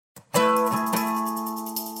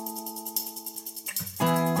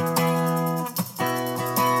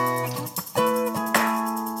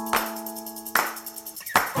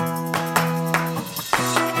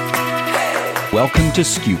Welcome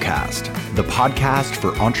to SKUcast, the podcast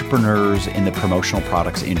for entrepreneurs in the promotional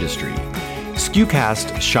products industry.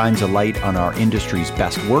 SKUcast shines a light on our industry's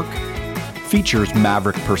best work, features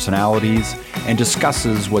maverick personalities, and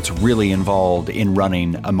discusses what's really involved in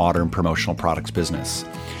running a modern promotional products business.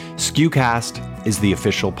 SKUcast is the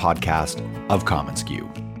official podcast of commonsku.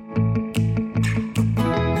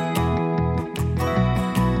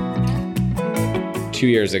 2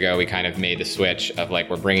 years ago, we kind of made the switch of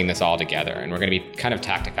we're bringing this all together and we're going to be kind of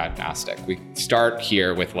tactic agnostic. We start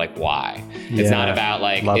here with why. Yeah, it's not about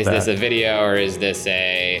is this a video or is this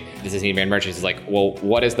an brand merchant? It's well,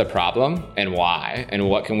 what is the problem and why? And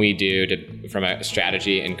what can we do from a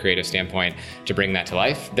strategy and creative standpoint to bring that to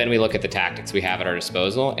life? Then we look at the tactics we have at our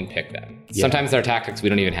disposal and pick them. Yeah. Sometimes there are tactics we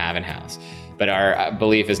don't even have in-house. But our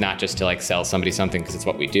belief is not just to sell somebody something because it's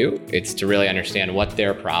what we do. It's to really understand what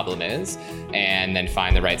their problem is and then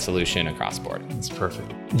find the right solution across board. That's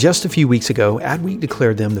perfect. Just a few weeks ago, Adweek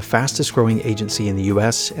declared them the fastest growing agency in the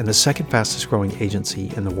US and the second fastest growing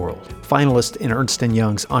agency in the world. Finalist in Ernst &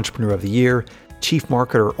 Young's Entrepreneur of the Year, Chief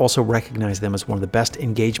Marketer also recognized them as one of the best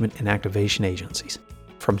engagement and activation agencies.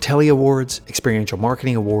 From Telly Awards, Experiential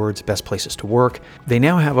Marketing Awards, Best Places to Work, they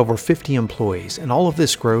now have over 50 employees, and all of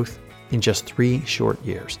this growth in just 3 short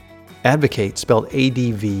years. Advoc8, spelled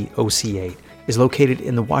Advoc8, is located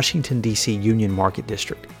in the Washington, D.C. Union Market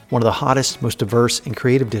District, one of the hottest, most diverse, and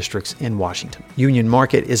creative districts in Washington. Union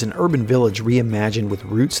Market is an urban village reimagined with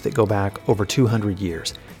roots that go back over 200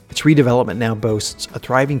 years. Its redevelopment now boasts a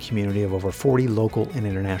thriving community of over 40 local and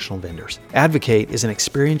international vendors. Advoc8 is an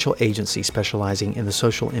experiential agency specializing in the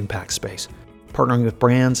social impact space, partnering with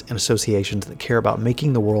brands and associations that care about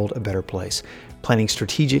making the world a better place, planning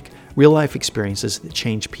strategic, real-life experiences that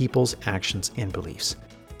change people's actions and beliefs.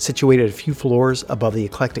 Situated a few floors above the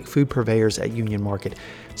eclectic food purveyors at Union Market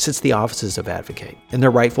sits the offices of Advoc8, in their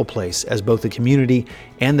rightful place as both the community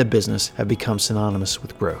and the business have become synonymous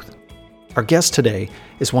with growth. Our guest today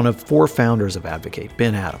is one of 4 founders of Advoc8,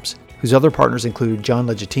 Ben Adams, whose other partners include John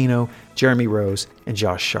Legatino, Jeremy Rose, and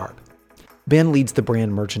Josh Sharp. Ben leads the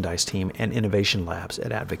brand merchandise team and innovation labs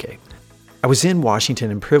at Advoc8. I was in Washington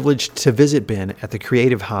and privileged to visit Ben at the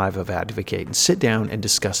creative hive of Advoc8 and sit down and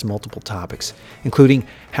discuss multiple topics, including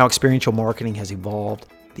how experiential marketing has evolved,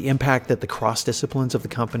 the impact that the cross-disciplines of the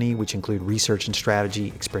company, which include research and strategy,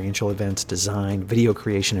 experiential events, design, video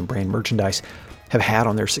creation, and brand merchandise, have had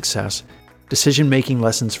on their success, decision-making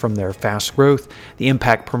lessons from their fast growth, the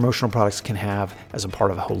impact promotional products can have as a part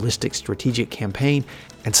of a holistic strategic campaign,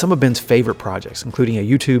 and some of Ben's favorite projects, including a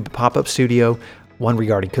YouTube pop-up studio, one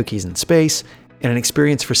regarding cookies in space, and an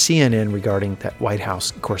experience for CNN regarding that White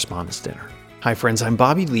House Correspondents' Dinner. Hi friends, I'm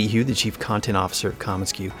Bobby Lehue, the Chief Content Officer at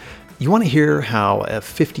commonsku. You want to hear how a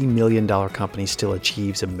 $50 million company still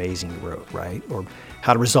achieves amazing growth, right? Or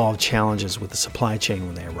how to resolve challenges with the supply chain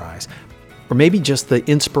when they arise. Or maybe just the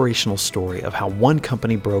inspirational story of how one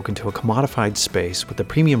company broke into a commodified space with a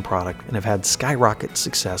premium product and have had skyrocket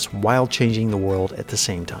success while changing the world at the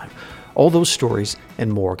same time. All those stories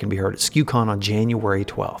and more can be heard at SKUCon on January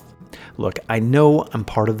 12th. Look, I know I'm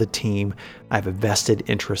part of the team. I have a vested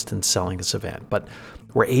interest in selling this event, but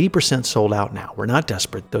we're 80% sold out now. We're not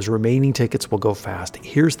desperate. Those remaining tickets will go fast.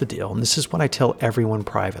 Here's the deal, and this is what I tell everyone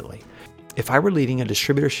privately. If I were leading a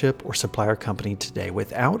distributorship or supplier company today,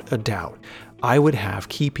 without a doubt, I would have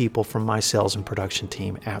key people from my sales and production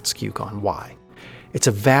team at SKUCon. Why? It's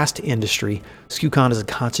a vast industry. SKUCon is a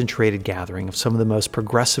concentrated gathering of some of the most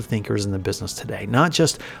progressive thinkers in the business today, not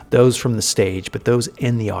just those from the stage, but those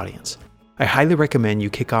in the audience. I highly recommend you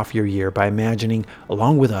kick off your year by imagining,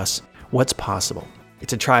 along with us, what's possible.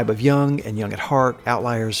 It's a tribe of young and young at heart,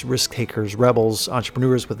 outliers, risk takers, rebels,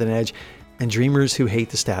 entrepreneurs with an edge, and dreamers who hate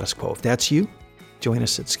the status quo. If that's you, join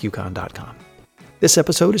us at SKUCon.com. This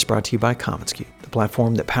episode is brought to you by commonsku, the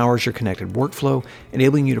platform that powers your connected workflow,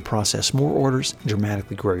 enabling you to process more orders and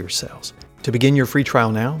dramatically grow your sales. To begin your free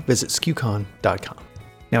trial now, visit SKUCon.com.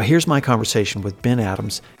 Now here's my conversation with Ben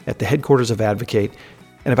Adams at the headquarters of Advoc8,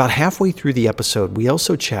 and about halfway through the episode, we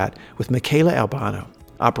also chat with Michaela Albano,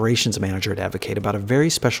 operations manager at Advoc8, about a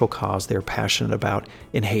very special cause they're passionate about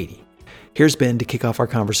in Haiti. Here's Ben to kick off our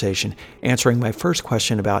conversation, answering my first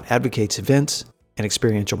question about Advoc8's events and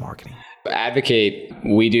experiential marketing.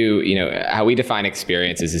 Advoc8, we do, how we define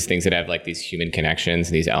experiences is things that have these human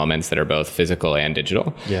connections, these elements that are both physical and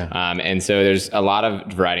digital. Yeah. And so there's a lot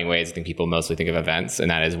of variety of ways. I think people mostly think of events,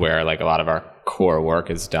 and that is where a lot of our core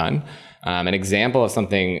work is done. An example of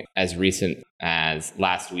something as recent as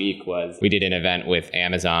last week was we did an event with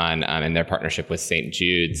Amazon and their partnership with St.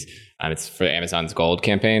 Jude's. It's for Amazon's Gold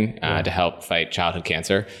campaign to help fight childhood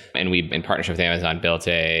cancer. And we, in partnership with Amazon, built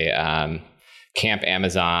a Camp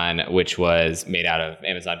Amazon, which was made out of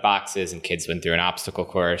Amazon boxes, and kids went through an obstacle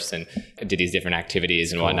course and did these different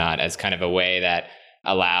activities and whatnot as kind of a way that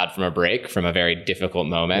allowed from a break from a very difficult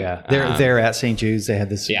moment. Yeah, they're at St. Jude's. They had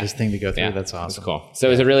this thing to go through. That's awesome. Cool. So it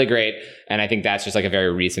was a really great, and I think that's just like a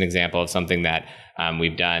very recent example of something that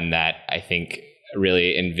we've done that I think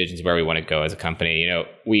really envisions where we want to go as a company. You know,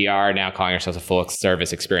 we are now calling ourselves a full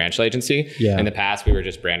service experiential agency. Yeah. In the past, we were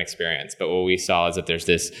just brand experience. But what we saw is that there's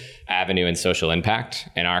this avenue in social impact,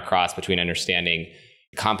 and our cross between understanding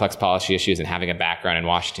complex policy issues and having a background in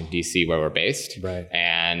Washington, D.C., where we're based,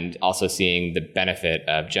 and also seeing the benefit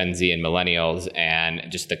of Gen Z and millennials and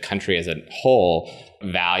just the country as a whole,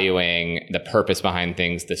 valuing the purpose behind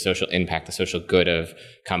things, the social impact, the social good of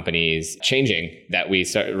companies changing, that we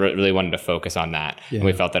really wanted to focus on that. Yeah. And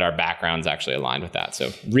we felt that our backgrounds actually aligned with that.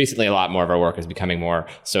 So recently, a lot more of our work is becoming more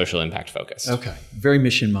social impact focused. Okay. Very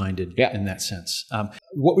mission-minded in that sense.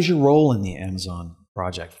 What was your role in the Amazon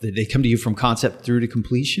project? Did they come to you from concept through to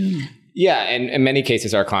completion? Yeah, and in many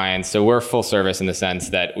cases, our clients, so we're full service in the sense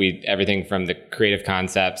that everything from the creative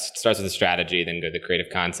concepts, starts with the strategy, then go to the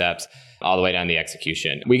creative concepts, all the way down to the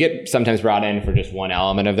execution. We get sometimes brought in for just one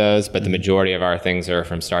element of those, but the majority of our things are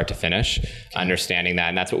from start to finish, understanding that.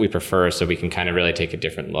 And that's what we prefer, so we can kind of really take a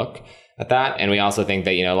different look at that. And we also think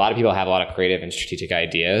that, a lot of people have a lot of creative and strategic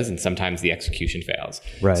ideas, and sometimes the execution fails.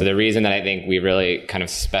 Right. So the reason that I think we really kind of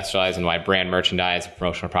specialize in why brand merchandise and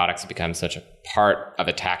promotional products have become such a part of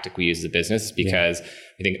a tactic we use as a business is because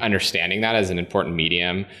we think understanding that is an important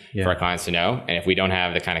medium for our clients to know. And if we don't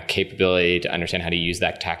have the kind of capability to understand how to use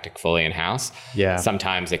that tactic fully in-house,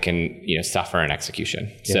 sometimes it can, suffer in execution.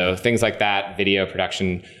 Yeah. So things like that, video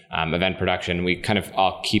production, event production, we kind of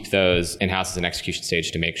all keep those in-house as an execution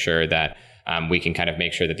stage to make sure that we can kind of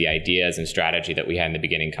make sure that the ideas and strategy that we had in the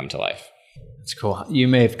beginning come to life. That's cool. You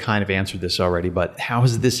may have kind of answered this already, but how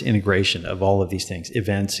is this integration of all of these things,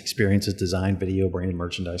 events, experiences, design, video, branded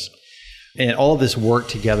merchandise, and all of this work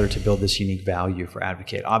together to build this unique value for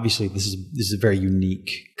Advoc8? Obviously, this is a very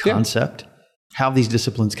unique concept. How these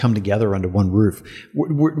disciplines come together under one roof.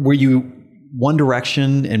 Were you one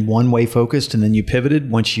direction and one way focused, and then you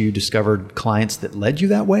pivoted once you discovered clients that led you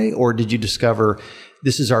that way? Or did you discover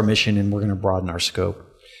this is our mission and we're going to broaden our scope?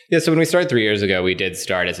 Yeah, so when we started 3 years ago, we did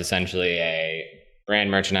start as essentially a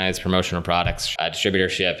brand merchandise, promotional products,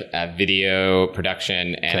 distributorship, video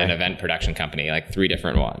production, and an event production company, like 3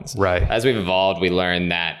 different ones. Right. As we've evolved, we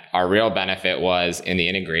learned that our real benefit was in the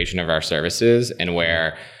integration of our services, and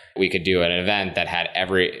where we could do an event that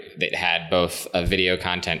had both a video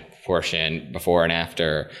content portion before and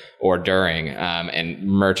after or during, and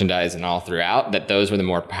merchandise and all throughout, that those were the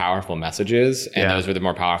more powerful messages and those were the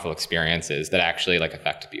more powerful experiences that actually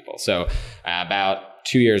affected people. So about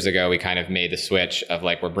 2 years ago, we kind of made the switch of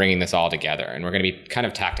we're bringing this all together, and we're going to be kind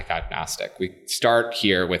of tactic agnostic. We start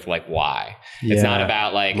here with why. Yeah, it's not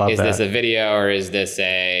about is this a video or is this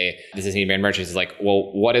new brand merchandise? It's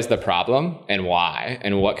well, what is the problem and why?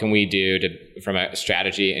 And what can we do from a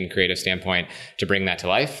strategy and creative standpoint to bring that to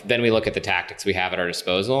life? Then we look at the tactics we have at our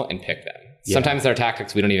disposal and pick them. Yeah. Sometimes there are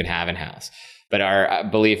tactics we don't even have in-house. But our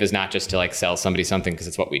belief is not just to sell somebody something because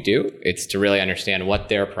it's what we do. It's to really understand what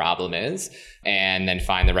their problem is and then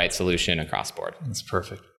find the right solution across board. That's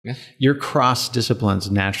perfect. Yeah. Your cross disciplines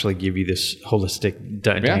naturally give you this holistic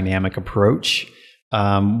dynamic approach.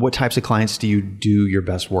 What types of clients do you do your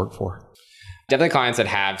best work for? Definitely clients that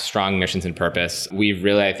have strong missions and purpose. We've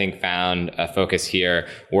really, I think, found a focus here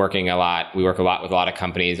working a lot. We work a lot with a lot of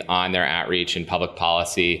companies on their outreach in public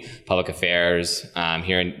policy, public affairs.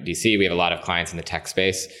 Here in DC, we have a lot of clients in the tech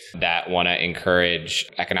space that want to encourage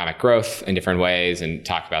economic growth in different ways and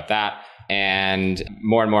talk about that. And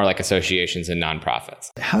more associations and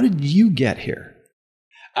nonprofits. How did you get here?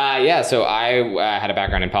 So I had a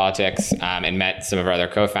background in politics and met some of our other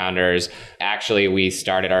co-founders. Actually, we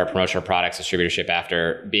started our promotional products distributorship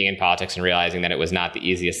after being in politics and realizing that it was not the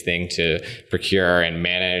easiest thing to procure and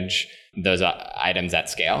manage those items at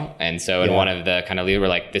scale. And so in one of the kind of leaders,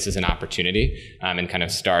 we're this is an opportunity, and kind of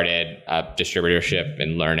started a distributorship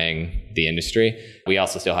and learning the industry. We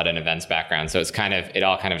also still had an events background. So it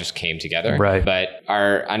all kind of just came together. Right. But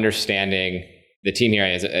our understanding, the team here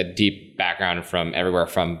has a deep background from everywhere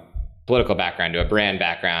from political background to a brand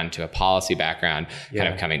background to a policy background kind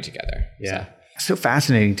of coming together. Yeah. So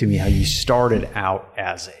fascinating to me how you started out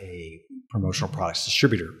as a promotional products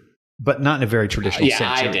distributor, but not in a very traditional sense.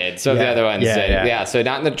 Yeah, I did. So the other ones so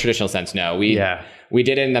not in the traditional sense, no. We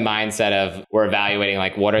did it in the mindset of we're evaluating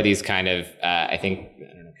what are these kind of, I think,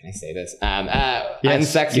 can I say this?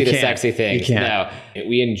 Unsexy to sexy things. No,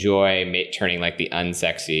 we enjoy turning like the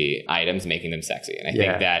unsexy items, making them sexy. And I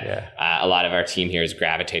think that a lot of our team here has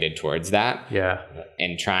gravitated towards that. Yeah.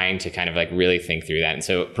 And trying to kind of like really think through that. And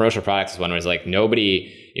so promotional products is one where it's like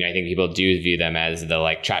nobody, I think people do view them as the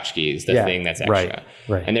like tchotchkes, the thing that's extra.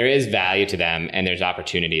 Right. And there is value to them and there's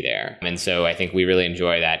opportunity there. And so I think we really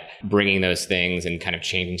enjoy that, bringing those things and kind of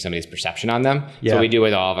changing somebody's perception on them. Yeah. So we do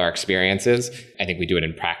with all of our experiences. I think we do it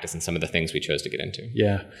in practice in some of the things we chose to get into.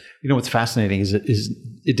 Yeah. What's fascinating is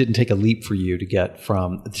it didn't take a leap for you to get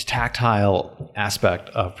from the tactile aspect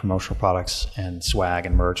of promotional products and swag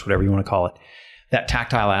and merch, whatever you want to call it. That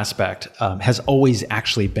tactile aspect has always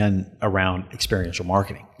actually been around experiential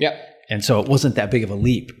marketing. Yeah. And so it wasn't that big of a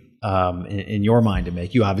leap in your mind to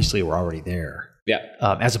make. You obviously were already there. Yeah.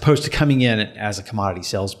 As opposed to coming in as a commodity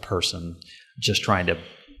salesperson, just trying to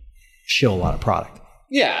shill a lot of product.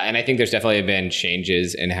 Yeah. And I think there's definitely been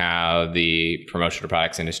changes in how the promotional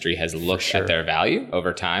products industry has looked at their value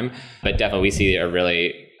over time. But definitely we see a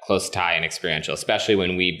really close tie in experiential, especially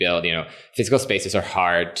when we build, physical spaces are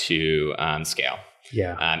hard to scale.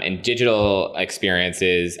 Yeah. And digital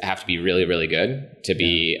experiences have to be really, really good to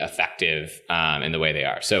be effective in the way they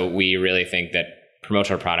are. So we really think that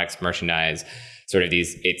promotional products, merchandise, sort of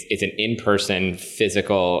these, it's an in-person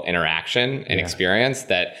physical interaction and experience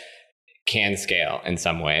that can scale in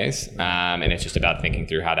some ways. And it's just about thinking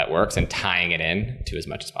through how that works and tying it in to as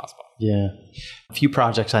much as possible. Yeah. A few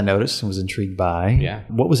projects I noticed and was intrigued by. Yeah.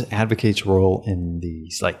 What was Advoc8's role in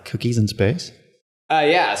these like cookies in space?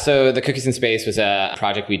 So the Cookies in Space was a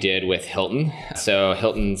project we did with Hilton. So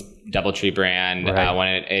Hilton's DoubleTree brand, when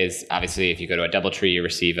it is obviously if you go to a DoubleTree, you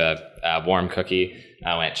receive a warm cookie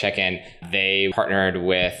when at check-in. They partnered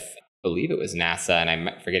with, I believe it was NASA, and I'm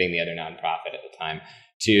forgetting the other nonprofit at the time,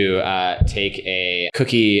 to take a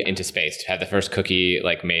cookie into space, to have the first cookie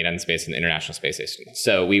like made on space in the International Space Station.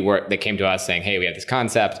 So they came to us saying, hey, we have this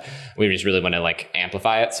concept. We just really want to like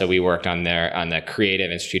amplify it. So we worked on the creative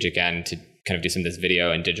and strategic end to kind of do some of this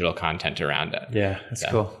video and digital content around it. Yeah, that's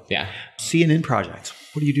cool. Yeah. CNN projects.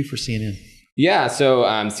 What do you do for CNN? Yeah, so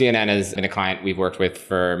CNN has been a client we've worked with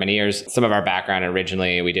for many years. Some of our background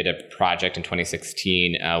originally, we did a project in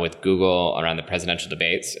 2016 with Google around the presidential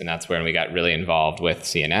debates, and that's when we got really involved with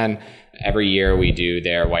CNN. Every year we do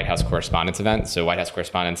their White House Correspondents event. So White House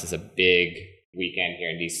Correspondents is a big weekend here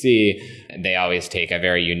in DC. They always take a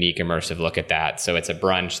very unique, immersive look at that. So it's a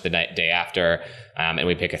brunch the day after, and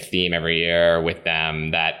we pick a theme every year with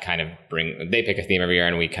them that kind of they pick a theme every year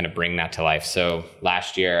and we kind of bring that to life. So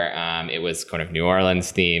last year, it was kind of New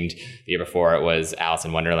Orleans themed. The year before it was Alice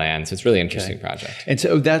in Wonderland. So it's a really interesting project. And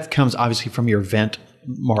so that comes obviously from your event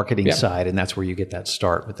marketing side, and that's where you get that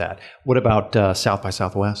start with that. What about South by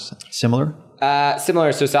Southwest? Similar?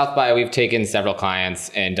 Similar. So South by, we've taken several clients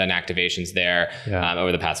and done activations there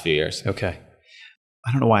over the past few years. Okay.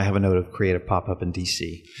 I don't know why I have a note of creative pop-up in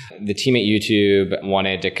DC. The team at YouTube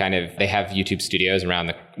wanted to they have YouTube studios around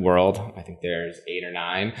the world. I think there's 8 or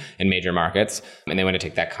 9 in major markets. And they want to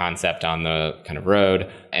take that concept on the kind of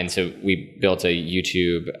road. And so we built a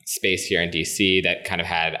YouTube space here in DC that kind of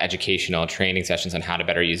had educational training sessions on how to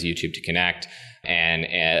better use YouTube to connect, and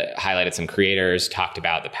highlighted some creators, talked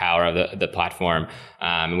about the power of the platform.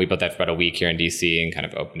 And we built that for about a week here in DC and kind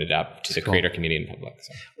of opened it up to the creator community and public.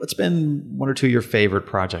 So. What's been one or two of your favorite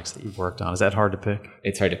projects that you've worked on? Is that hard to pick?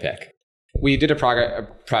 It's hard to pick. We did a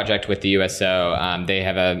project with the USO. They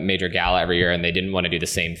have a major gala every year and they didn't want to do the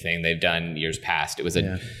same thing they've done years past. It was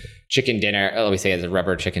a chicken dinner, let me say it's a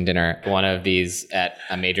rubber chicken dinner, one of these at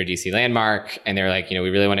a major DC landmark. And they were like, we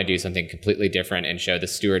really want to do something completely different and show the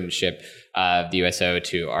stewardship of the USO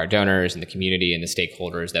to our donors and the community and the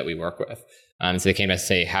stakeholders that we work with. So they came to us to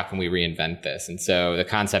say, how can we reinvent this? And so the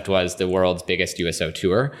concept was the world's biggest USO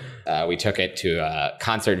tour. We took it to a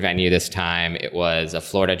concert venue this time. It was a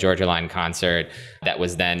Florida Georgia Line concert that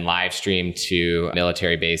was then live streamed to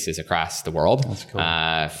military bases across the world. That's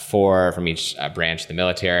cool. 4 from each branch of the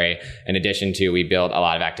military. In addition to, we built a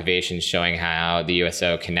lot of activations showing how the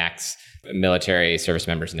USO connects military service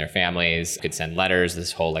members and their families. Could send letters,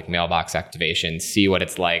 this whole like mailbox activation, see what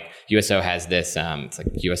it's like. USO has this, it's like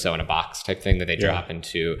USO in a box type thing that they drop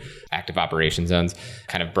into active operation zones,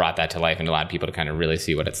 kind of brought that to life and allowed people to kind of really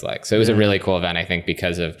see what it's like. So it was a really cool event, I think,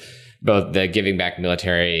 because of both the giving back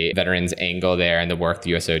military veterans angle there and the work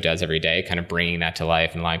the USO does every day, kind of bringing that to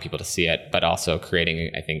life and allowing people to see it, but also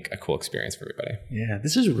creating, I think, a cool experience for everybody. Yeah,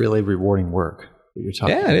 this is really rewarding work. You're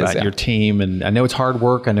talking about your team, and I know it's hard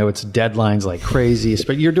work. I know it's deadlines like crazy,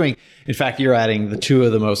 but you're doing, in fact, you're adding the 2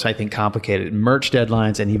 of the most, I think, complicated merch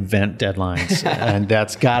deadlines and event deadlines. And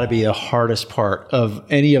that's got to be the hardest part of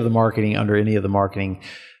any of the marketing under any of the marketing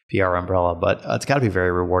PR umbrella, but it's got to be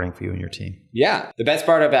very rewarding for you and your team. Yeah. The best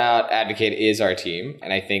part about Advocate is our team.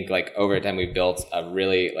 And I think like over time, we've built a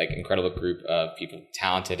really like incredible group of people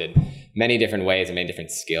talented in many different ways and many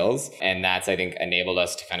different skills. And that's, I think, enabled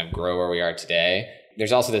us to kind of grow where we are today.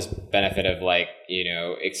 There's also this benefit of like,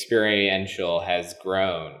 experiential has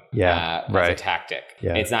grown as a tactic.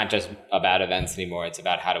 Yeah. It's not just about events anymore. It's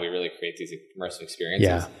about how do we really create these immersive experiences.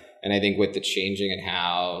 Yeah. And I think with the changing in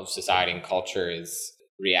how society and culture is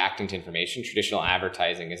reacting to information, traditional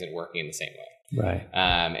advertising isn't working in the same way. Right.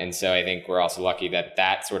 And so I think we're also lucky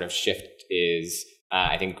that sort of shift is,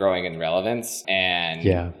 I think, growing in relevance and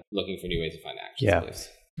looking for new ways to find actions.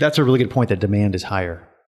 Yeah. That's a really good point, that demand is higher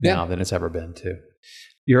now than it's ever been too.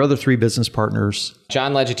 Your other three business partners?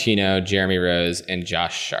 John Legatino, Jeremy Rose, and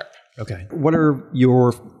Josh Sharp. Okay. What are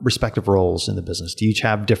your respective roles in the business? Do you each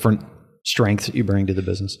have different strengths that you bring to the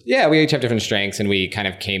business? Yeah, we each have different strengths, and we kind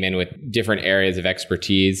of came in with different areas of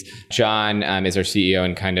expertise. John is our CEO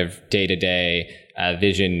and kind of day-to-day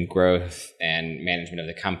vision, growth, and management of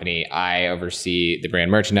the company. I oversee the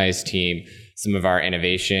brand merchandise team, some of our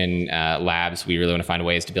innovation labs. We really want to find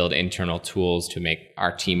ways to build internal tools to make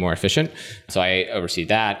our team more efficient. So I oversee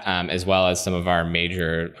that, as well as some of our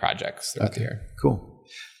major projects throughout the year. Cool.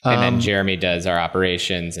 And then Jeremy does our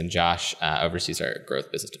operations, and Josh oversees our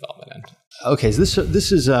growth business development end. Okay, so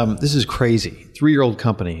this is crazy. 3-year-old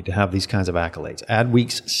company to have these kinds of accolades.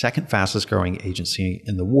 Adweek's second fastest growing agency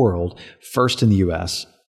in the world, first in the U.S.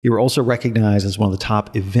 You were also recognized as one of the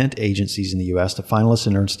top event agencies in the U.S., the finalist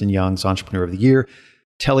in Ernst & Young's Entrepreneur of the Year,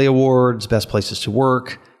 Telly Awards, Best Places to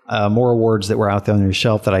Work, more awards that were out there on your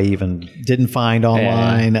shelf that I even didn't find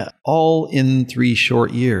online, all in 3 short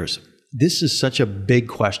years. This is such a big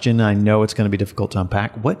question. I know it's going to be difficult to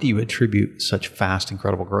unpack. What do you attribute such fast,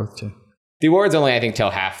 incredible growth to? The awards only, I think, tell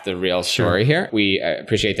half the real story here. We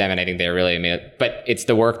appreciate them, and I think they're really amazing. But it's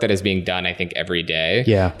the work that is being done, I think, every day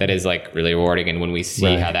that is like really rewarding. And when we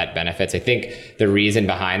see how that benefits, I think the reason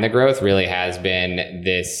behind the growth really has been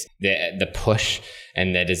the push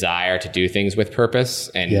and the desire to do things with purpose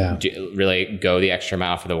and really go the extra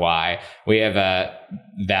mile for the why. We have a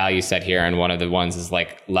value set here, and one of the ones is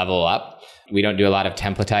like level up. We don't do a lot of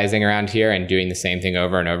templatizing around here and doing the same thing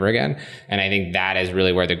over and over again. And I think that is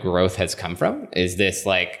really where the growth has come from, is this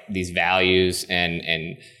like these values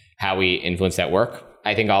and how we influence that work.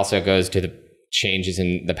 I think also it goes to the changes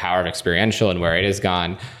in the power of experiential and where it has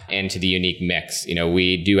gone, and to the unique mix.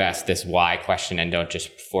 We do ask this why question and don't just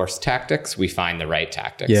force tactics. We find the right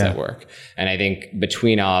tactics that work. And I think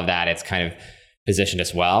between all of that, it's kind of positioned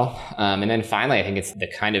us well. And then finally, I think it's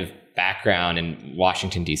the kind of background in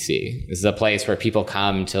Washington, D.C. This is a place where people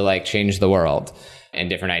come to like change the world and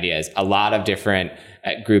different ideas. A lot of different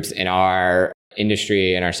groups in our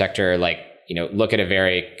industry and our sector, look at a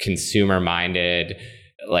very consumer minded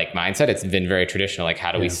mindset. It's been very traditional. Like,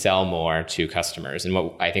 how do we sell more to customers? And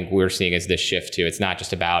what I think we're seeing is this shift to, it's not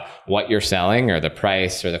just about what you're selling or the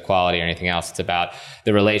price or the quality or anything else. It's about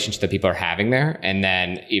the relationship that people are having there. And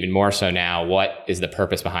then even more so now, what is the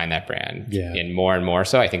purpose behind that brand? Yeah. And more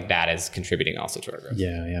so, I think that is contributing also to our growth.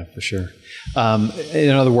 Yeah, for sure.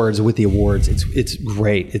 In other words, with the awards, it's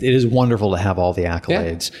great. It is wonderful to have all the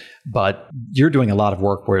accolades, but you're doing a lot of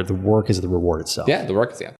work where the work is the reward itself. Yeah, the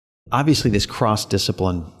work is, Obviously, this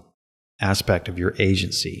cross-discipline aspect of your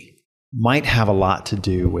agency might have a lot to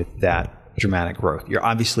do with that dramatic growth. You're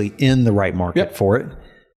obviously in the right market for it.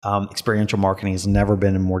 Experiential marketing has never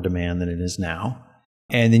been in more demand than it is now.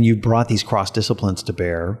 And then you brought these cross-disciplines to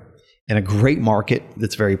bear in a great market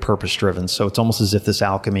that's very purpose-driven. So it's almost as if this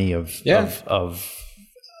alchemy of it's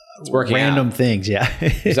working random out. Things. Yeah.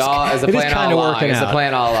 It's the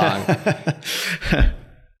plan all along.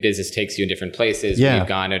 Business takes you in different places. We've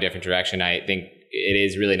gone a different direction. I think it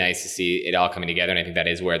is really nice to see it all coming together. And I think that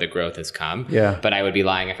is where the growth has come. Yeah. But I would be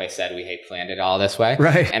lying if I said we planned it all this way.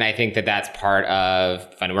 Right. And I think that that's part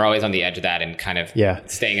of fun. We're always on the edge of that and kind of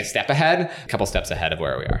staying a step ahead, a couple steps ahead of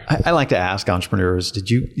where we are. I like to ask entrepreneurs, did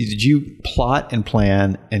you plot and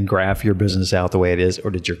plan and graph your business out the way it is,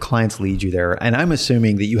 or did your clients lead you there? And I'm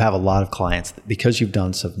assuming that you have a lot of clients that, because you've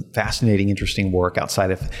done some fascinating, interesting work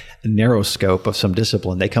outside of a narrow scope of some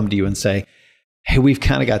discipline, they come to you and say, hey, we've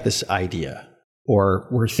kind of got this idea, or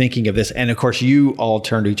we're thinking of this. And of course, you all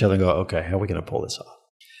turn to each other and go, okay, how are we going to pull this off?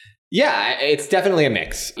 Yeah, it's definitely a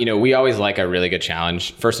mix. We always like a really good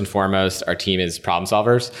challenge. First and foremost, our team is problem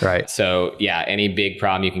solvers. Right. So any big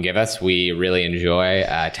problem you can give us, we really enjoy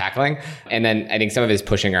tackling. And then I think some of it is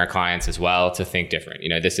pushing our clients as well to think different.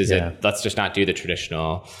 This is let's just not do the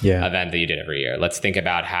traditional event that you did every year. Let's think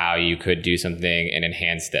about how you could do something and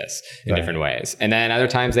enhance this in different ways. And then other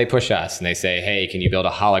times they push us and they say, hey, can you build a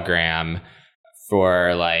hologram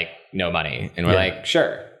for like no money. And we're like,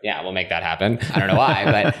 sure. Yeah, we'll make that happen. I don't know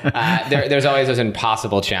why, but there's always those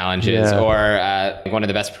impossible challenges. Or one of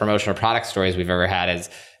the best promotional product stories we've ever had is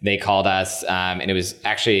they called us, and it was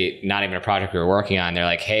actually not even a project we were working on. They're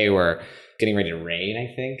like, hey, we're getting ready to rain,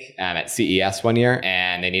 I think, at CES one year,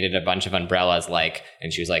 and they needed a bunch of umbrellas,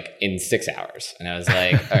 and she was like, in 6 hours. And I was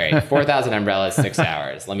like, all right, 4,000 umbrellas, 6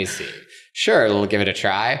 hours. Let me see. Sure, we'll give it a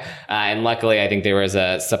try. And luckily, I think there was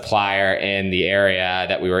a supplier in the area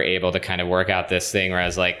that we were able to kind of work out this thing where I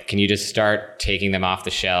was like, can you just start taking them off the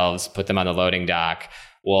shelves, put them on the loading dock?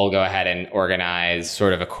 We'll go ahead and organize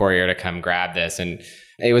sort of a courier to come grab this. And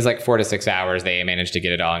it was like 4 to 6 hours. They managed to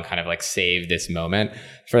get it all and kind of like save this moment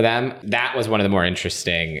for them. That was one of the more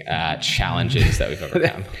interesting challenges that we've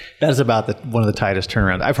overcome. That is about one of the tightest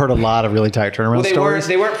turnarounds. I've heard a lot of really tight turnaround stories.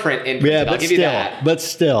 They weren't printed. Yeah, I'll give you that. But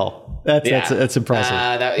still, that's impressive.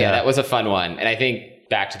 That was a fun one. And I think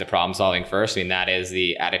back to the problem solving first. I mean, that is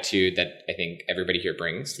the attitude that I think everybody here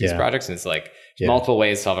brings to these projects. And it's like multiple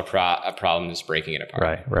ways to solve a problem, just breaking it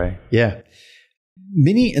apart. Right. Yeah.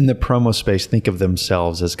 Many in the promo space think of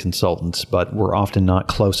themselves as consultants, but we're often not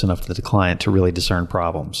close enough to the client to really discern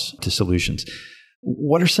problems to solutions.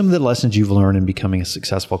 What are some of the lessons you've learned in becoming a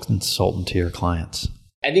successful consultant to your clients?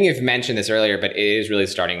 I think you've mentioned this earlier, but it is really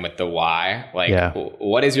starting with the why.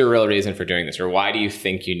 What is your real reason for doing this? Or why do you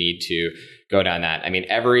think you need to go down that? I mean,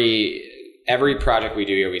 every project we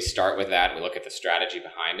do here, we start with that. We look at the strategy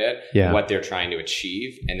behind it, what they're trying to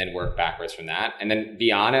achieve, and then work backwards from that. And then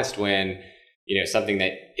be honest when something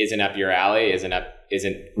that isn't up your alley,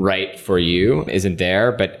 isn't right for you, isn't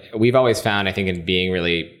there. But we've always found, I think, in being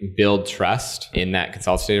really build trust in that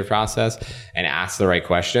consultative process and ask the right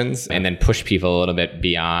questions and then push people a little bit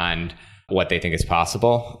beyond what they think is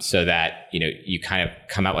possible so that, you kind of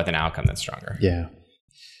come out with an outcome that's stronger. Yeah.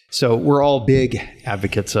 So we're all big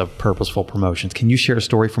advocates of purposeful promotions. Can you share a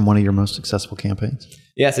story from one of your most successful campaigns?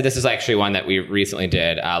 Yeah, so this is actually one that we recently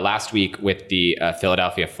did last week with the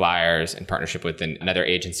Philadelphia Flyers in partnership with another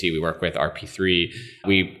agency we work with, RP3.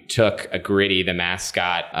 We took a Gritty, the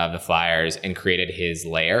mascot of the Flyers, and created his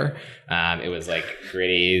lair. It was like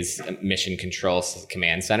Gritty's mission control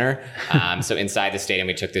command center. So inside the stadium,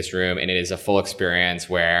 we took this room, and it is a full experience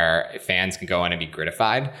where fans can go in and be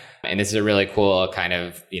Grittified. And this is a really cool kind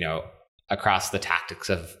of, across the tactics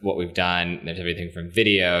of what we've done. There's everything from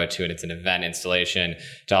video to it's an event installation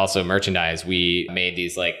to also merchandise. We made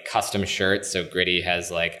these like custom shirts. So Gritty has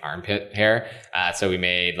like armpit hair. So we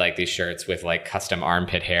made like these shirts with like custom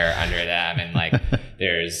armpit hair under them. And like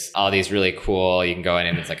there's all these really cool, you can go in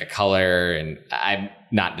and it's like a color, and I'm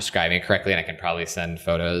not describing it correctly and I can probably send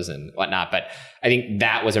photos and whatnot. But I think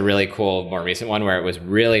that was a really cool, more recent one where it was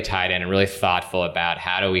really tied in and really thoughtful about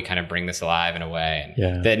how do we kind of bring this alive in a way.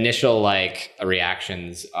 And the initial like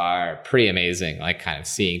reactions are pretty amazing, like kind of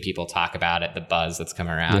seeing people talk about it, the buzz that's come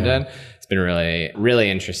around it. It's been really, really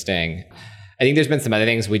interesting. I think there's been some other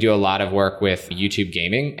things. We do a lot of work with YouTube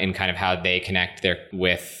gaming and kind of how they connect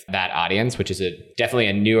with that audience, which is definitely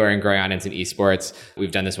a newer and growing audience in esports.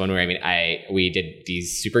 We've done this one where, we did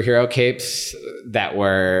these superhero capes that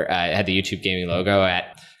were, had the YouTube gaming logo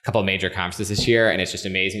at a couple of major conferences this year. And it's just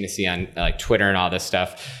amazing to see on like Twitter and all this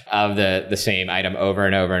stuff of the same item over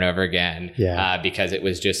and over and over again. Because it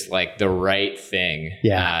was just like the right thing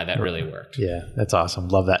that really worked. Yeah, that's awesome.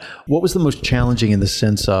 Love that. What was the most challenging in the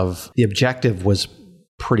sense of the objective was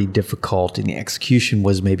pretty difficult and the execution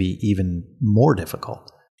was maybe even more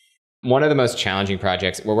difficult? One of the most challenging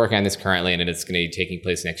projects, we're working on this currently and it's going to be taking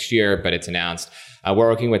place next year, but it's announced. We're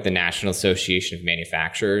working with the National Association of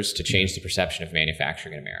Manufacturers to change the perception of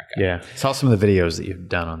manufacturing in America. Yeah. Saw some of the videos that you've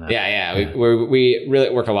done on that. Yeah. We really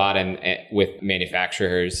work a lot with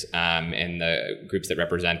manufacturers and the groups that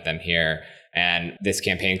represent them here. And this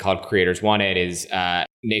campaign called Creators Want It is a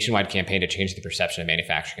nationwide campaign to change the perception of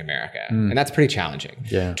manufacturing in America. And that's pretty challenging.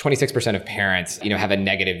 26% of parents, have a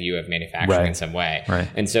negative view of manufacturing in some way.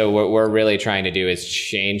 And so what we're really trying to do is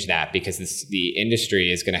change that because the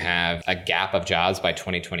industry is going to have a gap of jobs by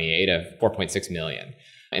 2028 of 4.6 million.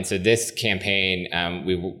 And so this campaign,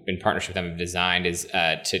 in partnership with them, have designed is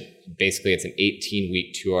basically it's an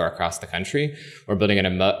 18-week tour across the country. We're building an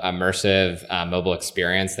immersive mobile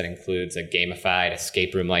experience that includes a gamified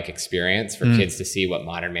escape room-like experience for kids to see what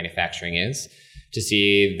modern manufacturing is, to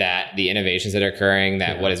see that the innovations that are occurring,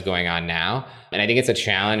 what is going on now. And I think it's a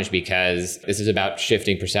challenge because this is about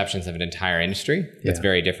shifting perceptions of an entire industry that's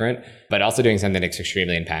very different, but also doing something that's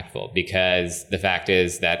extremely impactful because the fact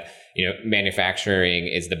is that manufacturing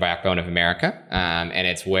is the backbone of America, and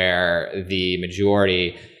it's where the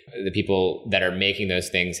majority, the people that are making those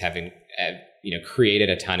things have created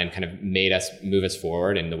a ton and kind of move us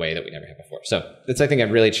forward in the way that we never had before. So it's, I think, a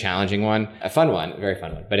really challenging one, a fun one, a very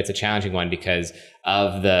fun one, but it's a challenging one because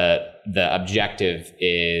of the objective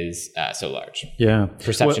is so large. Yeah.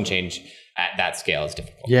 Perception change at that scale is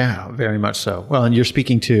difficult. Yeah, very much so. Well, and you're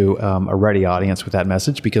speaking to a ready audience with that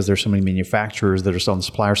message because there's so many manufacturers that are on the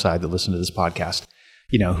supplier side that listen to this podcast,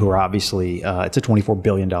 who are obviously, it's a $24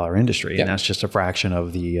 billion industry, and that's just a fraction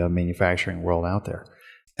of the manufacturing world out there.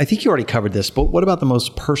 I think you already covered this, but what about the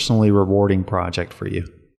most personally rewarding project for you?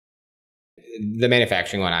 The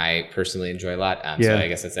manufacturing one I personally enjoy a lot, so I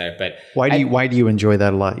guess that's there. But why do you enjoy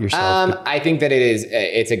that a lot yourself? I think that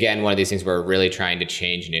it's again one of these things where we're really trying to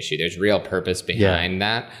change an issue. There's real purpose behind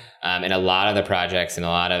that, and a lot of the projects and a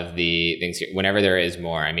lot of the things. Whenever there is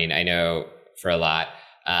more, I mean, I know for a lot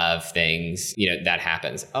of things, that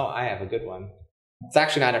happens. Oh, I have a good one. It's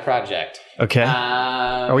actually not a project. Okay.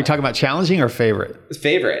 Are we talking about challenging or favorite?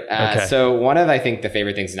 Favorite. Okay. So one of, I think, the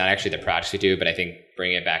favorite things is not actually the projects we do, but I think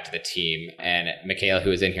bringing it back to the team. And Michaela,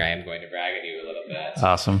 who is in here, I am going to brag at you a little bit.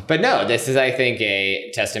 Awesome. But no, this is, I think,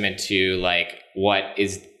 a testament to what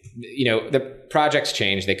is, the projects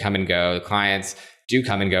change, they come and go. The clients do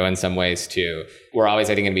come and go in some ways too. We're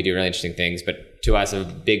always, I think, going to be doing really interesting things, but to us, a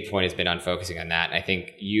big point has been on focusing on that. And I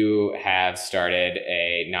think you have started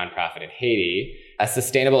a nonprofit in Haiti, a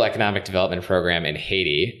sustainable economic development program in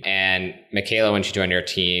Haiti. And Michaela, when she joined our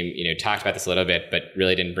team, talked about this a little bit, but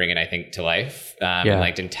really didn't bring it, I think, to life.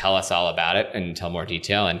 And didn't tell us all about it and tell more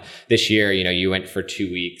detail. And this year, you went for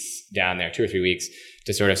 2 weeks down there, 2 or 3 weeks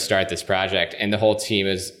to sort of start this project. And the whole team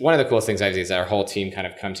is, one of the coolest things I've seen is our whole team kind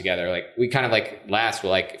of come together. We kind of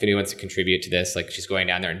if anyone wants to contribute to this, she's going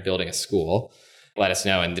down there and building a school, let us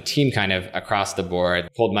know. And the team kind of across the board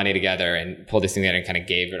pulled money together and pulled this thing together and kind of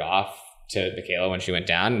gave it off to Michaela when she went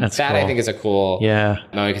down. That's that cool. I think is a cool moment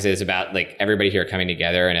because it's about everybody here coming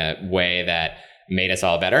together in a way that made us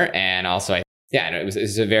all better. And also, it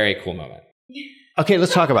was a very cool moment. Okay,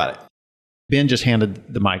 let's talk about it. Ben just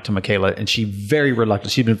handed the mic to Michaela, and she very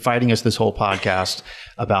reluctant. She's been fighting us this whole podcast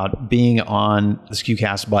about being on the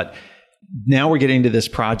SKUcast, but now we're getting to this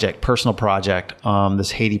project, personal project,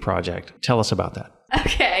 this Haiti project. Tell us about that.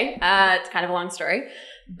 Okay, it's kind of a long story.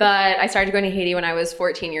 But I started going to Haiti when I was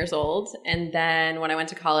 14 years old. And then when I went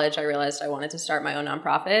to college, I realized I wanted to start my own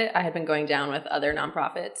nonprofit. I had been going down with other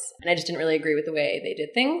nonprofits, and I just didn't really agree with the way they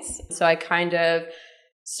did things. So I kind of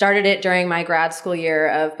started it during my grad school year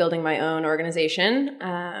of building my own organization.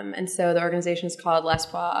 And so the organization is called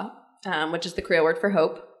L'Espoir, which is the Creole word for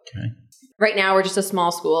hope. Okay. Right now, we're just a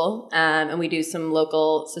small school, and we do some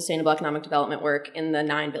local sustainable economic development work in the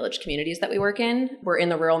 9 village communities that we work in. We're in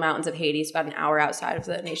the rural mountains of Haiti, it's about an hour outside of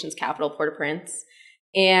the nation's capital, Port-au-Prince.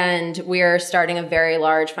 And we're starting a very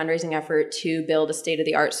large fundraising effort to build a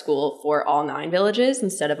state-of-the-art school for all 9 villages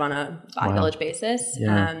instead of on a by-village basis.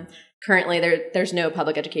 Yeah. Currently, there's no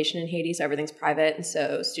public education in Haiti, so everything's private, and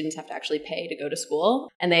so students have to actually pay to go to school.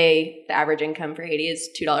 And the average income for Haiti is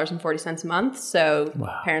 $2.40 a month, so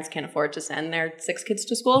parents can't afford to send their 6 kids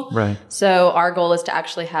to school. Right. So our goal is to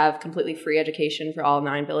actually have completely free education for all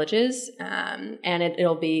 9 villages, and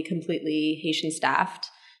it'll be completely Haitian staffed.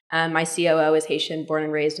 My COO is Haitian, born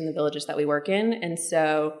and raised in the villages that we work in, and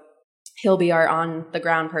so he'll be our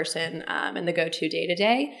on-the-ground person and the go-to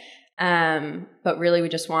day-to-day. But really, we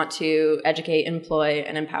just want to educate, employ,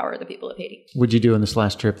 and empower the people of Haiti. What did you do on this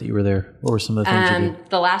last trip that you were there? What were some of the things you did?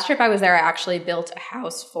 The last trip I was there, I actually built a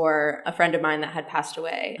house for a friend of mine that had passed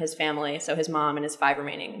away, his family. So his mom and his 5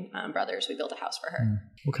 remaining brothers, we built a house for her.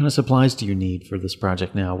 What kind of supplies do you need for this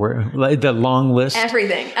project now? The long list?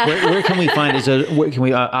 Everything. where can we find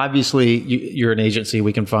obviously, you're an agency.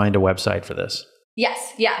 We can find a website for this.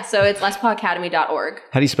 Yes. Yeah. So it's lespawacademy.org.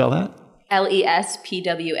 How do you spell that?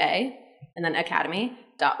 LESPWA and then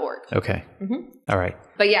academy.org. Okay. Mm-hmm. All right.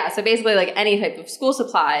 But yeah, so basically any type of school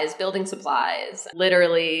supplies, building supplies,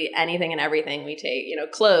 literally anything and everything we take,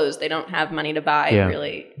 clothes, they don't have money to buy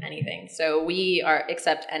really anything. So we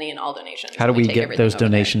accept any and all donations. How do we get those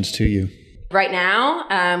donations to you? Right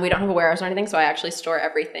now, we don't have a warehouse or anything, so I actually store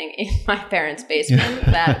everything in my parents' basement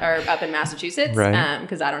that are up in Massachusetts,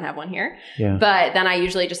 because I don't have one here. Yeah. But then I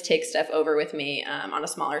usually just take stuff over with me on a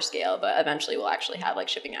smaller scale, but eventually we'll actually have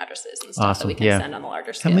shipping addresses and stuff that we can send on the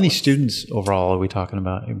larger scale. How many students overall are we talking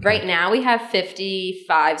about? Right now, we have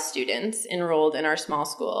 55 students enrolled in our small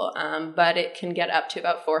school, but it can get up to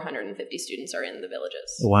about 450 students are in the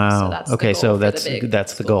villages. Wow. So that's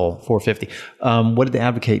that's the goal, 450. What did the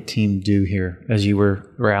Advoc8 team do here as you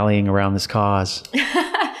were rallying around this cause?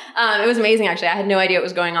 It was amazing, actually. I had no idea what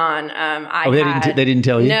was going on. They didn't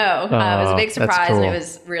tell you? No. It was a big surprise, and it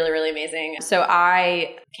was really, really amazing. So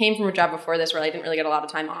I came from a job before this where I didn't really get a lot of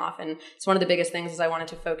time off. And it's one of the biggest things is I wanted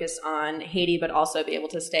to focus on Haiti, but also be able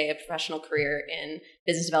to stay a professional career in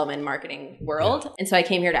business development and marketing world. Yeah. And so I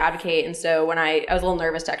came here to Advocate. And so when I was a little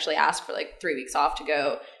nervous to actually ask for like 3 weeks off to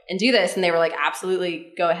go and do this. And they were like,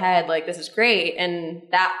 absolutely, go ahead. Like, this is great. And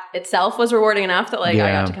that itself was rewarding enough that like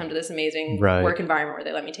I got to come to this amazing work environment where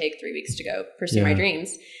they let me take 3 weeks to go pursue my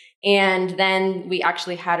dreams. And then we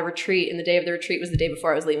actually had a retreat, and the day of the retreat was the day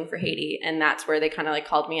before I was leaving for Haiti. And that's where they kind of like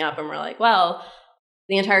called me up and were like, well,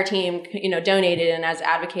 the entire team, donated. And as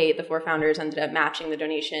Advocate, the 4 founders ended up matching the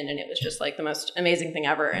donation. And it was just like the most amazing thing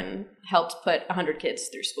ever and helped put 100 kids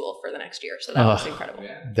through school for the next year. So that was incredible.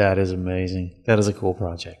 That is amazing. That is a cool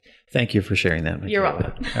project. Thank you for sharing that, Michaela. You're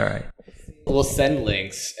welcome. All right. We'll send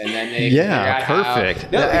links and then they figure out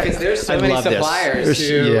perfect. Because there's so many suppliers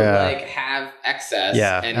who like have excess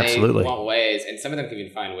and they want ways, and some of them can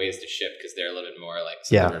even find ways to ship because they're a little bit more like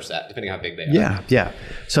set, depending on how big they are. Yeah.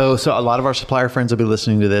 So a lot of our supplier friends will be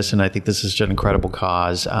listening to this, and I think this is an incredible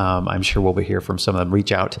cause. I'm sure we'll be hear from some of them.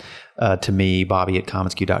 Reach out to me, Bobby at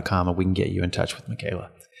commonsku.com, and we can get you in touch with Michaela.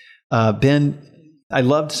 Ben, I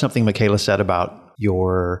loved something Michaela said about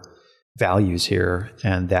your values here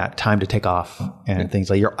and that time to take off and things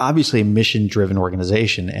like you're obviously a mission-driven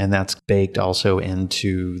organization, and that's baked also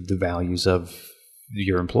into the values of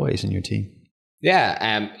your employees and your team.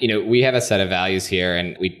 Yeah. We have a set of values here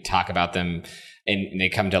and we talk about them and they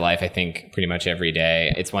come to life, I think, pretty much every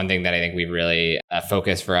day. It's one thing that I think we really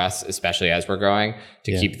focus for us, especially as we're growing,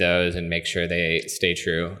 to keep those and make sure they stay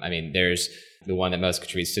true. I mean, there's the one that most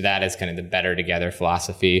contributes to that is kind of the better together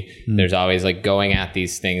philosophy. There's always like going at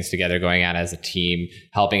these things together, going out as a team,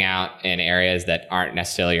 helping out in areas that aren't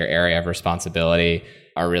necessarily your area of responsibility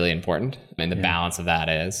are really important. And the balance of that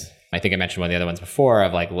is, I think I mentioned one of the other ones before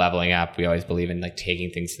of like leveling up. We always believe in like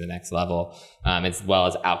taking things to the next level, as well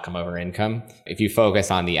as outcome over income. If you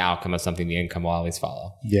focus on the outcome of something, the income will always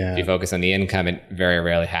follow. Yeah. If you focus on the income, it very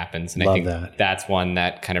rarely happens. And I think that's one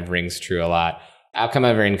that kind of rings true a lot. Outcome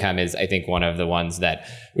over income is, I think, one of the ones that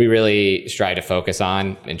we really strive to focus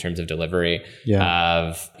on in terms of delivery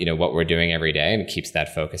of, what we're doing every day, and it keeps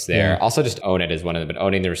that focus there. Also just own it as one of them, but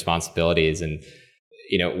owning the responsibilities and,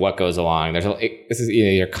 what goes along. This is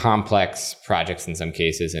your complex projects in some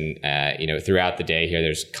cases. And, throughout the day here,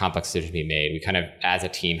 there's complex decisions to be made. We kind of, as a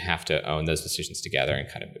team, have to own those decisions together and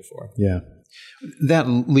kind of move forward. Yeah. That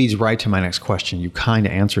leads right to my next question. You kind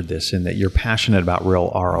of answered this in that you're passionate about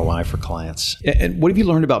real ROI for clients. And what have you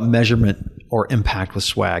learned about measurement or impact with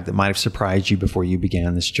swag that might have surprised you before you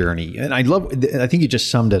began this journey? And I think you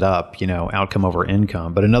just summed it up, outcome over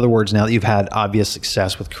income. But in other words, now that you've had obvious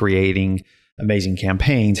success with creating amazing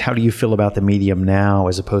campaigns, how do you feel about the medium now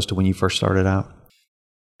as opposed to when you first started out?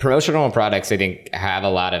 Promotional products, I think, have a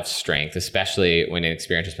lot of strength, especially when an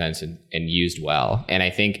experience is spent and used well. And I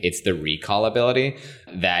think it's the recallability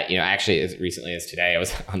that, actually, as recently as today, I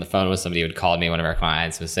was on the phone with somebody who had called me, one of our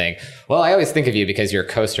clients was saying, well, I always think of you because your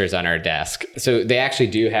coaster's on our desk. So they actually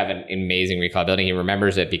do have an amazing recallability. He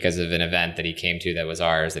remembers it because of an event that he came to that was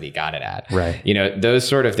ours that he got it at. Right. Those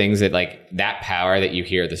sort of things that like that power that you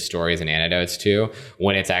hear the stories and anecdotes to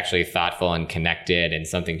when it's actually thoughtful and connected and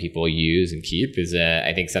something people use and keep is,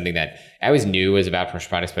 I think, something that I always knew was about promotional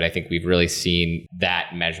products, but I think we've really seen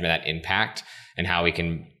that measurement, that impact, and how we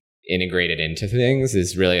can integrate it into things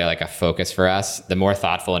is really like a focus for us. The more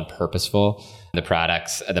thoughtful and purposeful the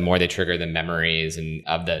products, the more they trigger the memories and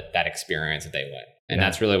of that experience that they win. And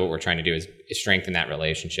that's really what we're trying to do is strengthen that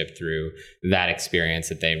relationship through that experience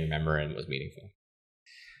that they remember and was meaningful.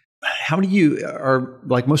 How many are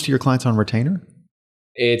like most of your clients on retainer?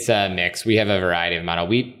 It's a mix. We have a variety of model.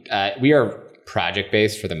 We are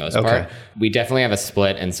project-based for the most part. We definitely have a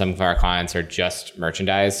split, and some of our clients are just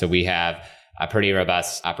merchandise. So we have a pretty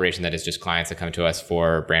robust operation that is just clients that come to us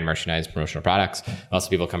for brand merchandise, promotional products. Also,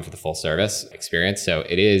 people come for the full service experience. So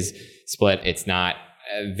it is split. It's not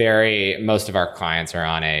most of our clients are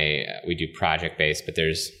on we do project-based, but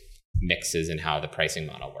there's mixes in how the pricing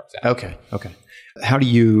model works out. Okay. How do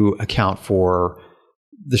you account for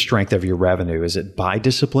the strength of your revenue? Is it by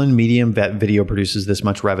discipline? Medium video produces this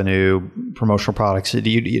much revenue, promotional products. Do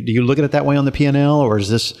you look at it that way on the P&L, or is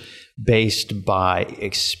this based by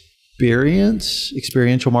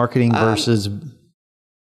experiential marketing versus?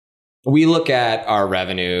 We look at our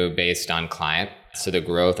revenue based on client. So the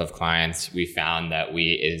growth of clients, we found that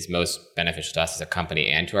is most beneficial to us as a company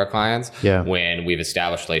and to our clients when we've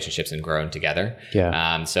established relationships and grown together.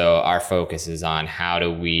 So our focus is on how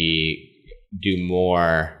do we do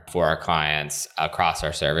more for our clients across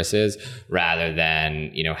our services rather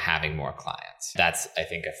than, having more clients. That's, I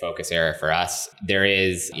think, a focus area for us. There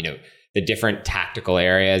is, the different tactical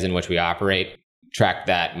areas in which we operate. track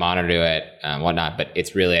that, monitor it, whatnot. But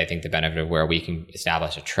it's really, I think, the benefit of where we can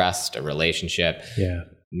establish a trust, a relationship,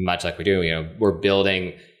 much like we do. We're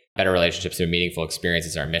building better relationships through meaningful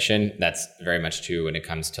experiences, our mission. That's very much true when it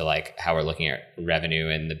comes to like how we're looking at revenue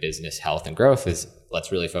and the business health and growth. Is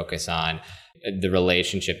let's really focus on the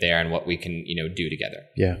relationship there and what we can, do together.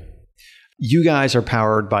 Yeah. You guys are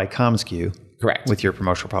powered by commsku. Correct. With your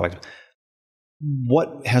promotional product.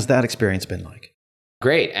 What has that experience been like?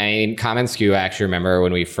 Great. I mean, commsku, I actually remember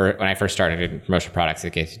when I first started in promotional products,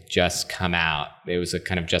 it had just come out. It was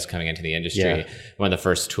kind of just coming into the industry. One of the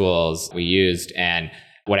first tools we used. And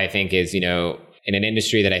what I think is, in an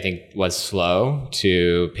industry that I think was slow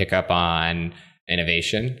to pick up on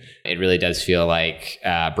innovation, it really does feel like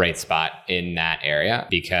a bright spot in that area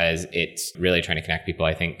because it's really trying to connect people.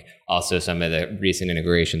 I think also some of the recent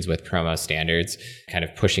integrations with promo standards, kind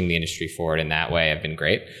of pushing the industry forward in that way, have been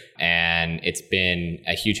great. And it's been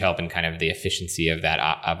a huge help in kind of the efficiency of that,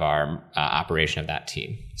 of our operation of that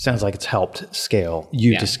team. Sounds like it's helped scale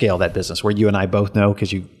you to scale that business, where you and I both know,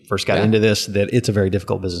 because you first got into this, that it's a very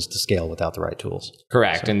difficult business to scale without the right tools.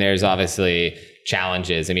 Correct. And there's obviously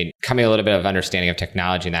challenges. I mean, coming a little bit of understanding of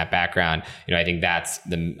technology in that background, I think that's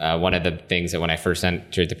the one of the things that when I first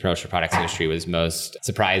entered the promotional products industry was most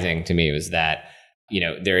surprising to me was that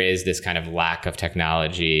there is this kind of lack of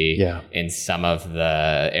technology in some of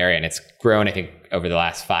the area. And it's grown, I think, over the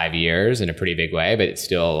last 5 years in a pretty big way, but it's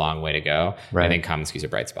still a long way to go. Right. I think commsku is a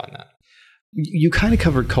bright spot in that. You kind of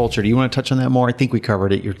covered culture. Do you want to touch on that more? I think we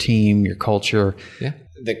covered it, your team, your culture. Yeah.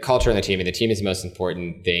 The culture and the team. And the team is the most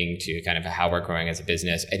important thing to kind of how we're growing as a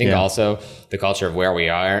business. I think also the culture of where we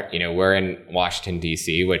are. We're in Washington,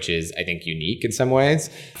 D.C., which is, I think, unique in some ways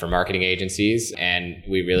for marketing agencies. And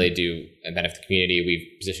we really do benefit the community.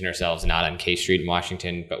 We've positioned ourselves not on K Street in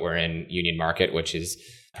Washington, but we're in Union Market, which is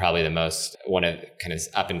probably one of kind of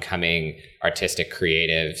up and coming artistic,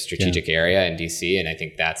 creative, strategic area in D.C. And I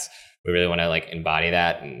think we really want to embody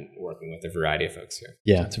that and working with a variety of folks here.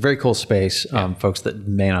 Yeah, it's a very cool space. Folks that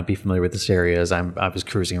may not be familiar with this area, as I was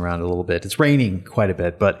cruising around a little bit. It's raining quite a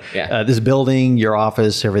bit, but this building, your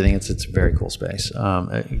office, everything, it's a very cool space.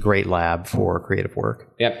 A great lab for creative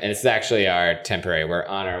work. Yep, and it's actually our temporary. We're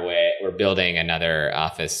on our way. We're building another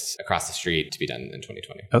office across the street to be done in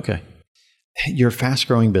 2020. Okay. You're a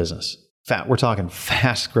fast-growing business. We're talking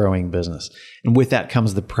fast-growing business. And with that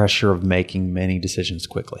comes the pressure of making many decisions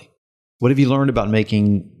quickly. What have you learned about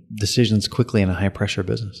making decisions quickly in a high-pressure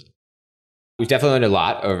business? We've definitely learned a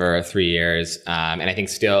lot over 3 years. And I think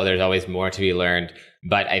still there's always more to be learned.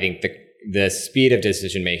 But I think the speed of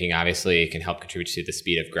decision-making obviously can help contribute to the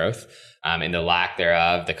speed of growth and the lack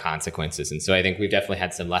thereof, the consequences. And so I think we've definitely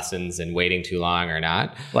had some lessons in waiting too long or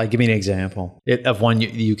not. Like, give me an example of one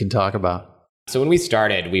you can talk about. So when we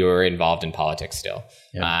started, we were involved in politics still.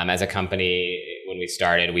 As a company, when we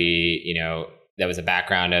started, that was a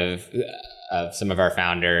background of some of our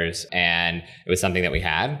founders, and it was something that we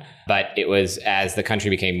had. But it was as the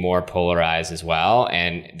country became more polarized as well,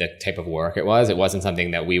 and the type of work it wasn't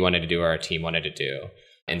something that we wanted to do or our team wanted to do.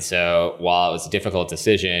 And so while it was a difficult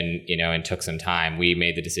decision, and took some time, we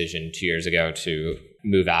made the decision 2 years ago to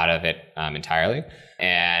move out of it entirely.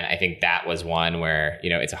 And I think that was one where,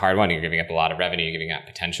 it's a hard one. You're giving up a lot of revenue, you're giving up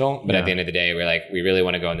potential. But at the end of the day, we're like, we really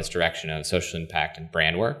want to go in this direction of social impact and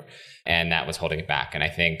brand work. And that was holding it back. And I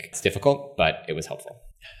think it's difficult, but it was helpful.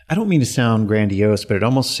 I don't mean to sound grandiose, but it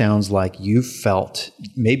almost sounds like you felt,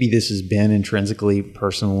 maybe this has been intrinsically,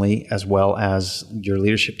 personally, as well as your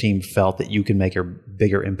leadership team felt that you can make a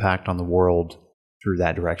bigger impact on the world through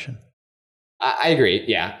that direction. I agree.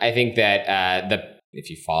 Yeah. I think that if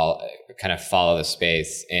you follow the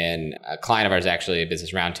space, and a client of ours, actually, a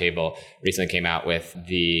Business Roundtable, recently came out with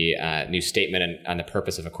the new statement on the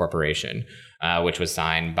purpose of a corporation, which was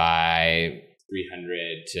signed by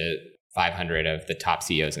 300 to 500 of the top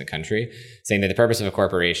CEOs in the country, saying that the purpose of a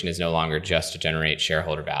corporation is no longer just to generate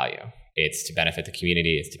shareholder value. It's to benefit the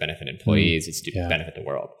community, it's to benefit employees, it's to benefit the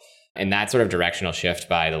world. And that sort of directional shift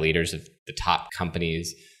by the leaders of the top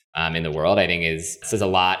companies in the world, I think says a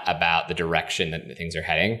lot about the direction that things are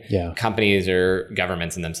heading. Yeah. Companies are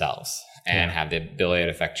governments in themselves and have the ability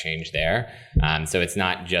to affect change there. So it's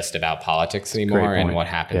not just about politics anymore and what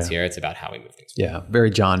happens here. It's about how we move things forward. Yeah,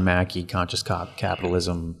 very John Mackey, conscious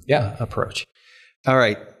capitalism approach. All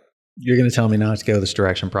right. You're going to tell me not to go this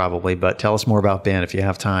direction probably, but tell us more about Ben if you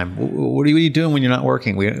have time. What are you doing when you're not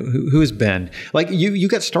working? Who is Ben? Like you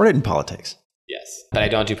got started in politics. Yes, but I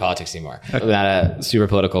don't do politics anymore. Okay. I'm not a super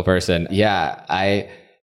political person. Yeah, I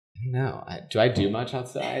don't know. Do I do much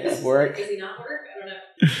outside of work? Does he not work? I don't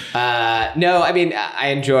know. No, I mean, I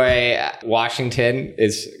enjoy Washington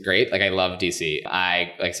is great. Like I love DC.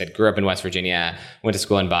 Like I said, grew up in West Virginia, went to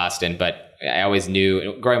school in Boston, but I always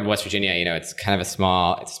knew growing up in West Virginia, it's kind of a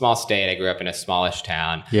small state. I grew up in a smallish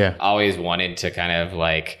town. Yeah. Always wanted to kind of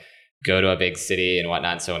like go to a big city and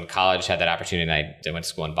whatnot. So in college, had that opportunity, and I went to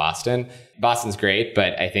school in Boston. Boston's great,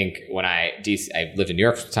 but I think I lived in New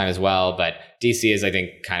York for some time as well, but DC is, I think,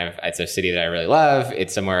 it's a city that I really love.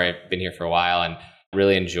 It's somewhere I've been here for a while and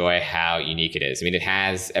really enjoy how unique it is. I mean,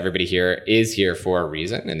 everybody here is here for a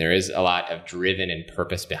reason, and there is a lot of driven and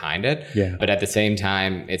purpose behind it. Yeah. But at the same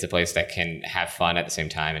time, it's a place that can have fun at the same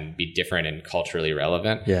time and be different and culturally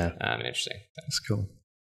relevant. Yeah. And interesting. That's cool.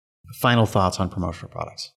 Final thoughts on promotional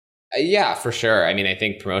products? Yeah, for sure. I mean, I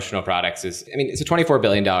think promotional products it's a $24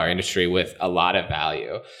 billion industry with a lot of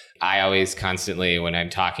value. I always constantly, when I'm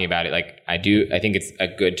talking about it, I think it's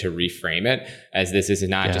good to reframe it as this is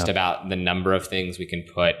not just about the number of things we can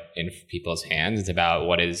put in people's hands. It's about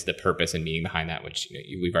what is the purpose and meaning behind that, which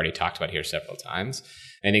we've already talked about here several times.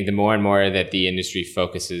 And I think the more and more that the industry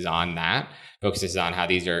focuses on how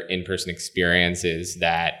these are in-person experiences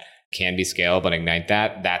that can be scalable and ignite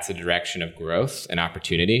that's a direction of growth and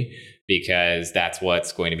opportunity, because that's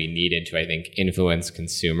what's going to be needed to, I think, influence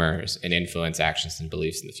consumers and influence actions and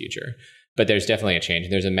beliefs in the future. But there's definitely a change.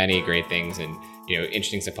 There's many great things, and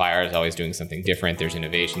interesting suppliers always doing something different. There's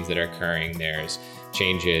innovations that are occurring. There's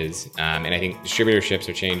changes, and I think distributorships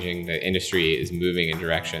are changing. The industry is moving in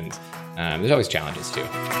directions. There's always challenges too.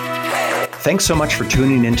 Thanks so much for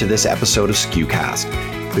tuning into this episode of SKUcast.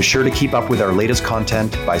 Be sure to keep up with our latest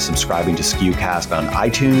content by subscribing to SKUcast on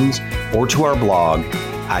iTunes or to our blog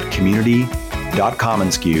at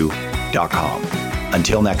community.commonsku.com.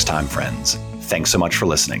 Until next time, friends, thanks so much for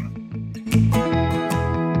listening.